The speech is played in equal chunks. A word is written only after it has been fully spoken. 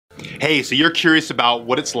Hey, so you're curious about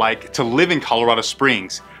what it's like to live in Colorado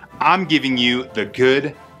Springs. I'm giving you the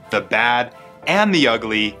good, the bad, and the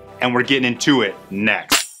ugly, and we're getting into it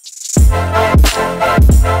next.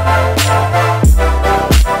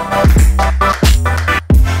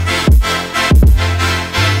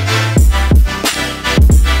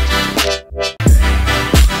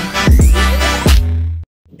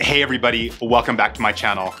 Hey everybody, welcome back to my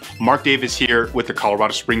channel. Mark Davis here with the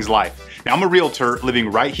Colorado Springs Life. Now I'm a realtor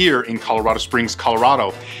living right here in Colorado Springs,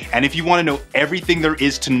 Colorado. And if you want to know everything there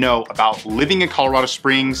is to know about living in Colorado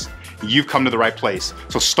Springs, you've come to the right place.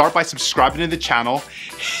 So start by subscribing to the channel,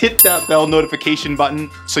 hit that bell notification button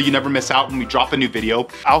so you never miss out when we drop a new video.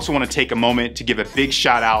 I also want to take a moment to give a big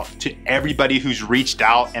shout out to everybody who's reached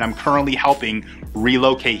out and I'm currently helping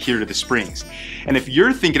relocate here to the Springs. And if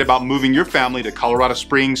you're thinking about moving your family to Colorado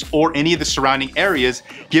Springs or any of the surrounding areas,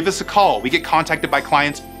 give us a call. We get contacted by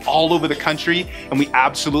clients all over the country and we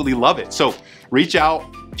absolutely love it. So reach out,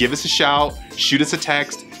 give us a shout, shoot us a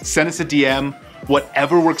text, send us a DM,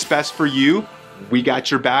 whatever works best for you, we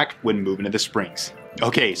got your back when moving to the Springs.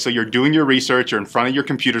 Okay, so you're doing your research, you're in front of your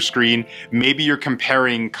computer screen, maybe you're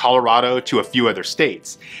comparing Colorado to a few other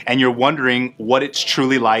states, and you're wondering what it's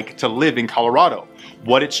truly like to live in Colorado,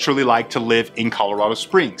 what it's truly like to live in Colorado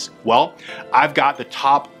Springs. Well, I've got the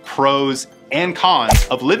top pros and cons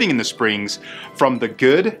of living in the Springs from the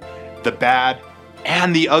good, the bad,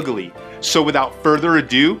 and the ugly. So without further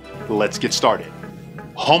ado, let's get started.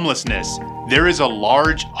 Homelessness. There is a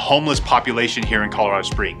large homeless population here in Colorado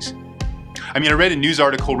Springs. I read a news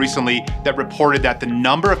article recently that reported that the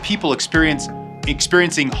number of people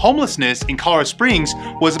experiencing homelessness in Colorado Springs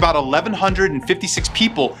was about 1,156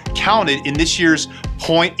 people counted in this year's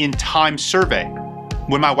Point in Time survey.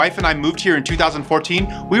 When my wife and I moved here in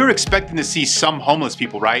 2014, we were expecting to see some homeless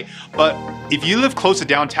people, right? But if you live close to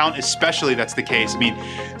downtown, especially that's the case.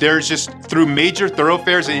 There's just through major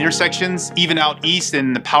thoroughfares and intersections, even out east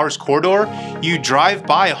in the Powers Corridor, you drive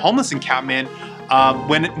by a homeless encampment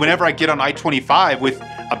whenever I get on I-25 with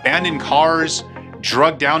abandoned cars,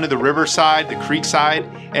 drugged down to the riverside, the creek side,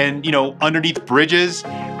 and underneath bridges.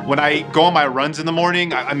 When I go on my runs in the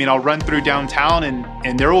morning, I'll run through downtown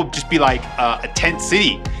and there will just be like a tent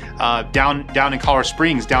city down in Colorado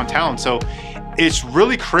Springs, downtown. So it's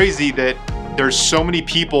really crazy that there's so many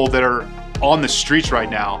people that are on the streets right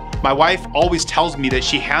now. My wife always tells me that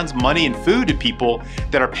she hands money and food to people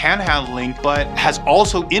that are panhandling, but has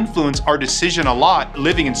also influenced our decision a lot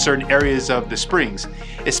living in certain areas of the Springs,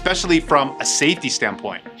 especially from a safety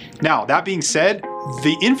standpoint. Now, that being said,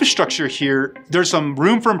 the infrastructure here, there's some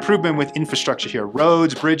room for improvement with infrastructure here.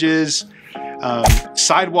 Roads, bridges,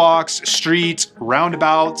 sidewalks, streets,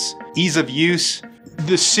 roundabouts, ease of use.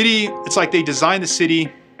 The city, it's like they designed the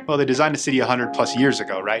city, well, they designed the city 100 plus years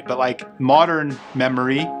ago, right? But like modern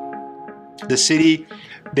memory, the city,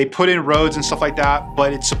 they put in roads and stuff like that,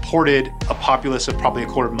 but it supported a populace of probably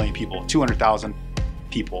 250,000 people, 200,000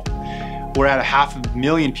 people. We're at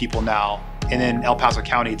 500,000 people now, and in El Paso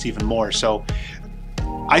County, it's even more. So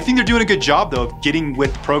I think they're doing a good job though of getting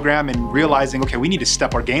with the program and realizing, okay, we need to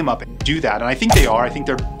step our game up and do that. And I think they are. I think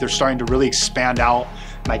they're starting to really expand out.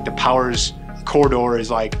 Like the Powers Corridor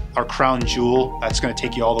is like our crown jewel. That's going to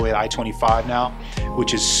take you all the way to I-25 now,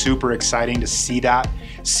 which is super exciting to see that.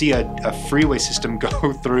 See a freeway system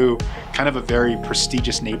go through kind of a very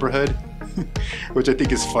prestigious neighborhood, which I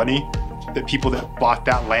think is funny. That people that bought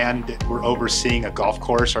that land that were overseeing a golf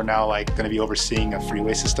course are now like going to be overseeing a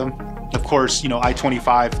freeway system. Of course,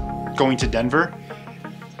 I-25 going to Denver.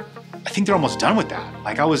 I think they're almost done with that.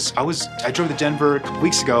 Like I drove to Denver a couple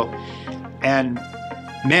weeks ago, and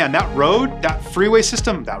man, that road, that freeway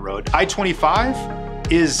system,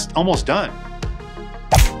 I-25 is almost done.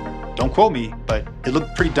 Don't quote me, but it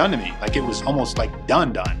looked pretty done to me. Like it was almost like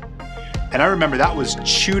done. And I remember that was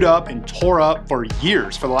chewed up and tore up for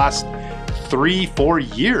years, for the last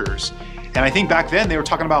 3-4 years. And I think back then they were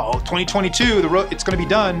talking about, 2022, the road, it's gonna be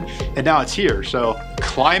done, and now it's here. So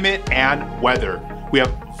climate and weather. We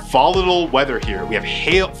have volatile weather here. We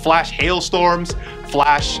have flash hailstorms,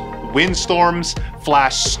 flash windstorms,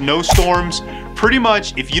 flash snowstorms. Pretty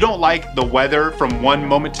much, if you don't like the weather from one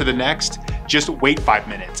moment to the next, just wait 5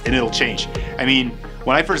 minutes and it'll change.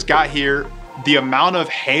 When I first got here, the amount of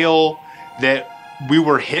hail that we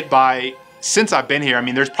were hit by since I've been here,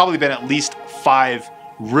 there's probably been at least 5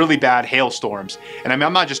 really bad hailstorms. And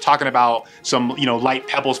I'm not just talking about some, light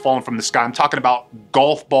pebbles falling from the sky. I'm talking about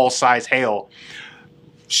golf ball size hail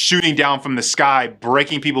shooting down from the sky,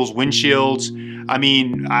 breaking people's windshields.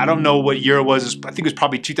 I don't know what year it was. I think it was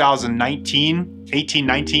probably 2019, 18,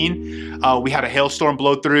 19. We had a hailstorm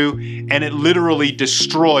blow through and it literally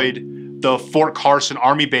destroyed the Fort Carson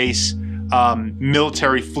Army Base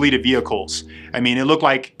military fleet of vehicles. I mean, it looked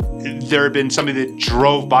like there had been somebody that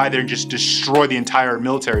drove by there and just destroyed the entire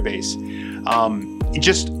military base.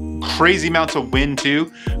 Just crazy amounts of wind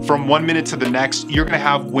too. From 1 minute to the next, you're gonna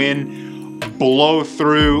have wind blow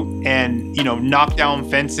through and, you know, knock down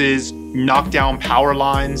fences, knock down power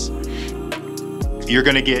lines. You're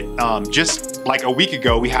gonna get, just like a week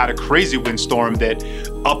ago, we had a crazy windstorm that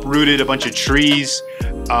uprooted a bunch of trees.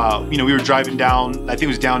 You know, we were driving down, I think it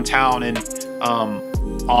was downtown, and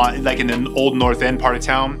like in the old North End part of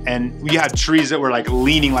town, and we had trees that were like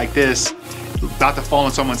leaning like this, about to fall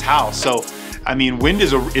on someone's house. So, I mean, wind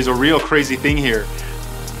is a real crazy thing here.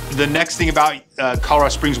 The next thing about Colorado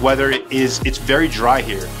Springs weather is it's very dry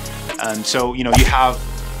here. So, you know, you have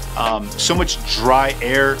so much dry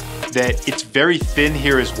air that it's very thin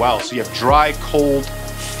here as well. So you have dry, cold,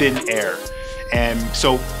 thin air. And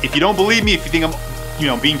so if you don't believe me, if you think I'm, you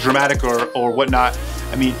know, being dramatic or whatnot,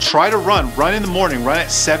 I mean, try to run in the morning, run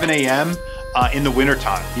at 7 a.m. In the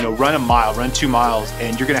wintertime. You know, run a mile, run 2 miles,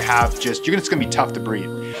 and you're gonna have it's gonna be tough to breathe.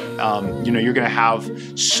 You know, you're gonna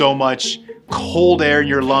have so much cold air in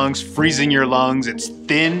your lungs, freezing your lungs. It's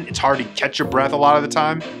thin, it's hard to catch your breath a lot of the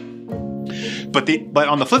time. But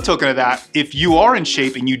on the flip token of that, if you are in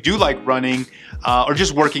shape and you do like running or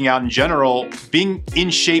just working out in general, being in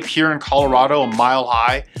shape here in Colorado, a mile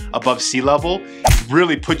high above sea level,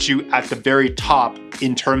 really puts you at the very top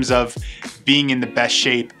in terms of being in the best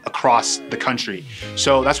shape across the country.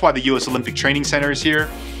 So that's why the U.S. Olympic Training Center is here.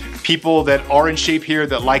 People that are in shape here,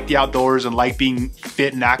 that like the outdoors and like being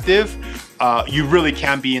fit and active, you really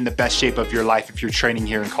can be in the best shape of your life if you're training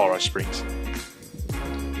here in Colorado Springs.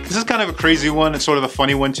 This is kind of a crazy one. It's sort of a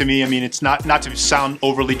funny one to me. I mean, it's not to sound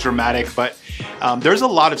overly dramatic, but there's a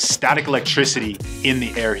lot of static electricity in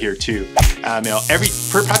the air here too. You know,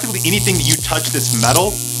 practically anything that you touch that's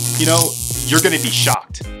metal, you know, you're gonna be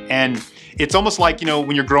shocked. And it's almost like, you know,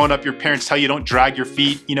 when you're growing up, your parents tell you don't drag your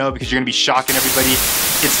feet, you know, because you're gonna be shocking everybody.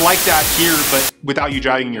 It's like that here, but without you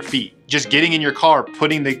dragging your feet. Just getting in your car,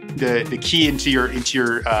 putting the key into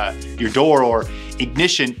your door or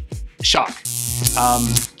ignition, shock.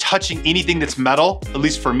 Touching anything that's metal, at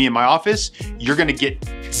least for me in my office, you're gonna get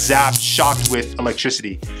zapped, shocked with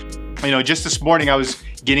electricity. You know, just this morning I was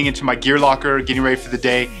getting into my gear locker, getting ready for the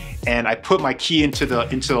day, and I put my key into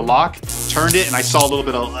the lock, turned it, and I saw a little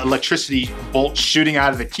bit of electricity bolt shooting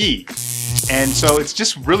out of the key. And so it's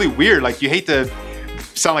just really weird. Like, you hate to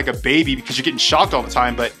sound like a baby because you're getting shocked all the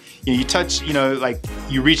time, but you know, you touch, you know, like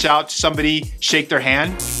you reach out to somebody, shake their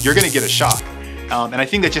hand, you're gonna get a shock. And I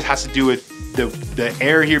think that just has to do with the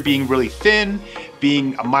air here being really thin,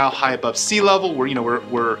 being a mile high above sea level, where, you know,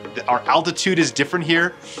 our altitude is different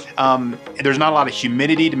here. There's not a lot of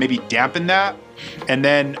humidity to maybe dampen that. And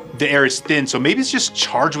then the air is thin, so maybe it's just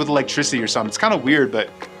charged with electricity or something. It's kind of weird, but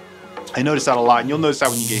I noticed that a lot, and you'll notice that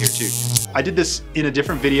when you get here too. I did this in a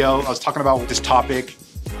different video. I was talking about this topic,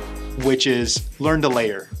 which is learn to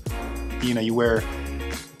layer. You know, you wear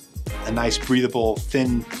a nice breathable,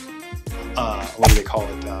 thin, what do they call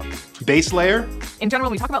it? Base layer. In general,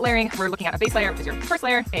 when we talk about layering, we're looking at a base layer, which is your first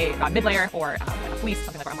layer, a mid layer, or a fleece,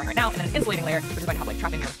 something like what I'm wearing right now, and then an insulating layer, which is going to help like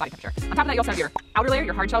trap in your body temperature. On top of that, you also have your outer layer,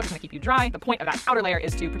 your hard shell, which is going to keep you dry. The point of that outer layer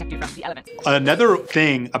is to protect you from the elements. Another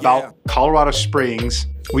thing about Colorado Springs,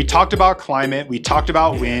 we talked about climate, we talked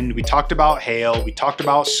about wind, we talked about hail, we talked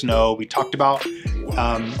about snow, we talked about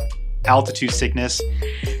altitude sickness.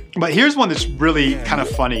 But here's one that's really kind of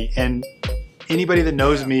funny, and anybody that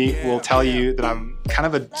knows me will tell you that I'm kind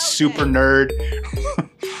of a super nerd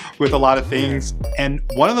with a lot of things. And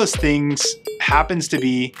one of those things happens to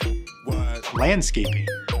be landscaping.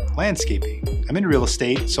 I'm in real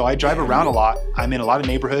estate, so I drive around a lot. I'm in a lot of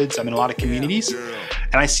neighborhoods, I'm in a lot of communities,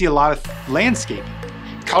 and I see a lot of landscaping.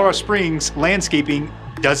 Colorado Springs landscaping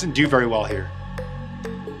doesn't do very well here.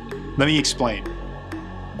 Let me explain.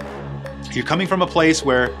 You're coming from a place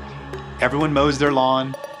where everyone mows their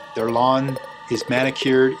lawn is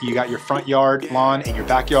manicured, you got your front yard lawn and your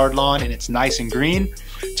backyard lawn, and it's nice and green.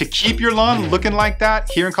 To keep your lawn looking like that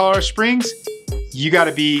here in Colorado Springs, you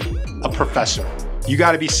gotta be a professor. You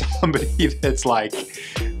gotta be somebody that's like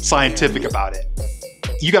scientific about it.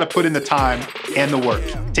 You gotta put in the time and the work.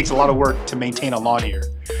 It takes a lot of work to maintain a lawn here.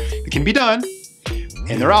 It can be done,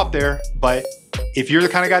 and they're out there, but if you're the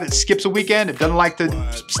kind of guy that skips a weekend and doesn't like to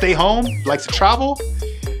stay home, likes to travel,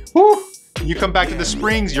 whoo, you come back to the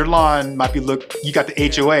Springs, your lawn might be you got the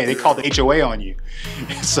HOA, they call the HOA on you.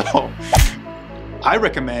 So I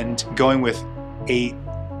recommend going with a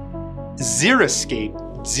xeriscaped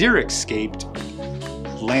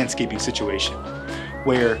landscaping situation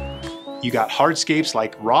where you got hardscapes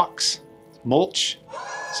like rocks, mulch,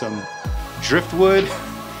 some driftwood,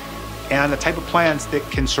 and the type of plants that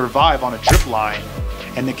can survive on a drip line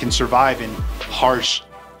and that can survive in harsh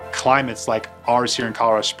climates like ours here in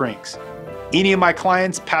Colorado Springs. Any of my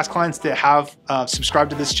clients, past clients that have subscribed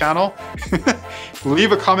to this channel,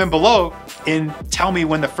 leave a comment below and tell me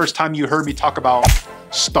when the first time you heard me talk about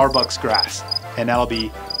Starbucks grass, and that'll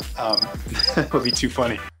be too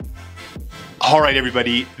funny. All right,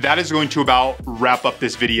 everybody, that is going to about wrap up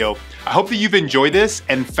this video. I hope that you've enjoyed this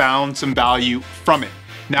and found some value from it.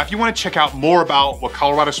 Now, if you want to check out more about what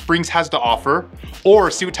Colorado Springs has to offer, or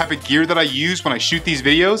see what type of gear that I use when I shoot these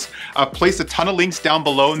videos, I've placed a ton of links down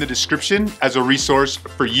below in the description as a resource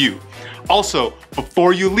for you. Also,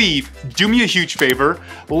 before you leave, do me a huge favor,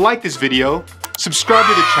 like this video, subscribe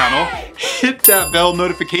to the channel, hit that bell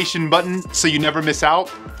notification button so you never miss out,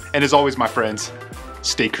 and as always, my friends,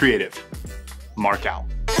 stay creative. Mark out.